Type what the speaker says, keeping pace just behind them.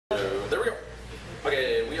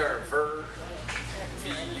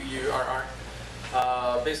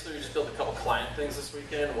things this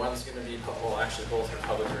weekend. One's going to be, well, actually both are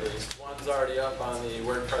public released. One's already up on the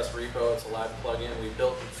WordPress repo. It's a live plugin. We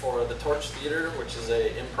built it for the Torch Theater, which is a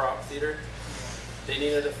improv theater. They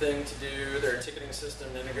needed a thing to do their ticketing system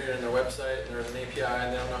integrated in their website, and there was an API,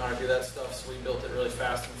 and they don't know how to do that stuff, so we built it really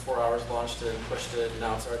fast in 4 hours, launched it, and pushed it, and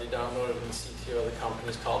now it's already downloaded, and the CTO of the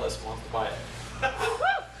company's called us and wants to buy it.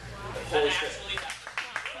 Holy shit.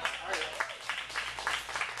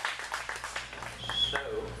 So,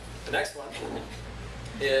 the next one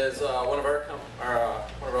is one of our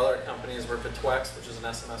other companies. We're Bitwex, which is an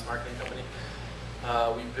SMS marketing company.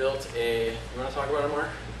 We built a. You want to talk about it more?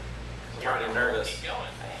 I'm already nervous.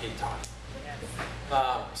 I hate talking.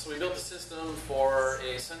 So we built a system for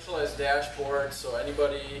a centralized dashboard. So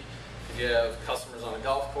anybody, if you have customers on a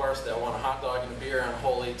golf course that want a hot dog and a beer on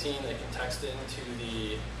hole 18, they can text into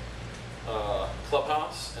the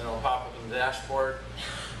clubhouse, and it'll pop up in the dashboard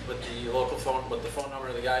with the local phone, with the phone number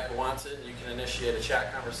of the guy who wants it. You can initiate a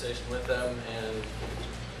chat conversation with them and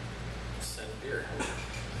send beer.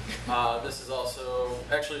 This is also,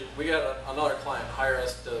 actually, we got another client hire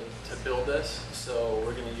us to build this, so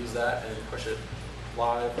we're going to use that and push it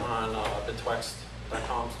live on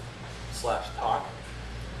bitwex.com/talk.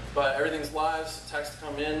 But everything's live, so text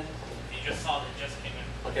come in. You just saw that it just came in.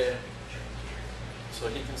 Okay. So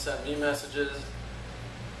he can send me messages. Oops,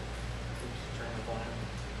 turn the volume.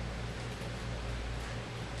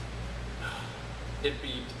 It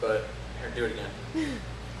beeped, but here, do it again.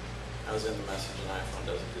 I was in the message, and iPhone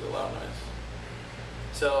doesn't do the loud noise.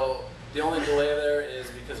 So the only delay there is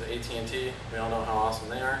because of AT&T. We all know how awesome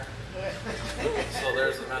they are. So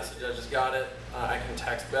there's the message. I just got it. I can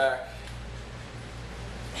text back.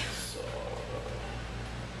 So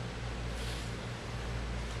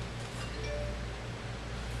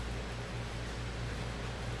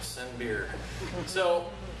send beer.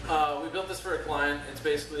 So we built this for a client. It's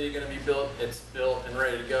basically going to be built. It's built and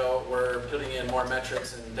ready to go. We're putting in more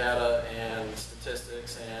metrics and data and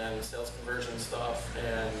statistics and sales conversion stuff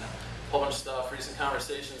and a whole bunch of stuff. Recent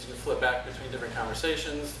conversations. You can flip back between different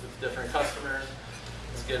conversations with different customers.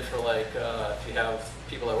 It's good for like if you have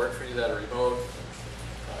people that work for you that are remote,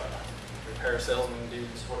 repair salesman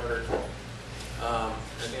dudes, whatever.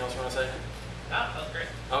 Anything else you want to say? No, that was great.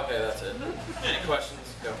 Okay, that's it. Any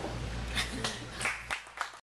questions? Go.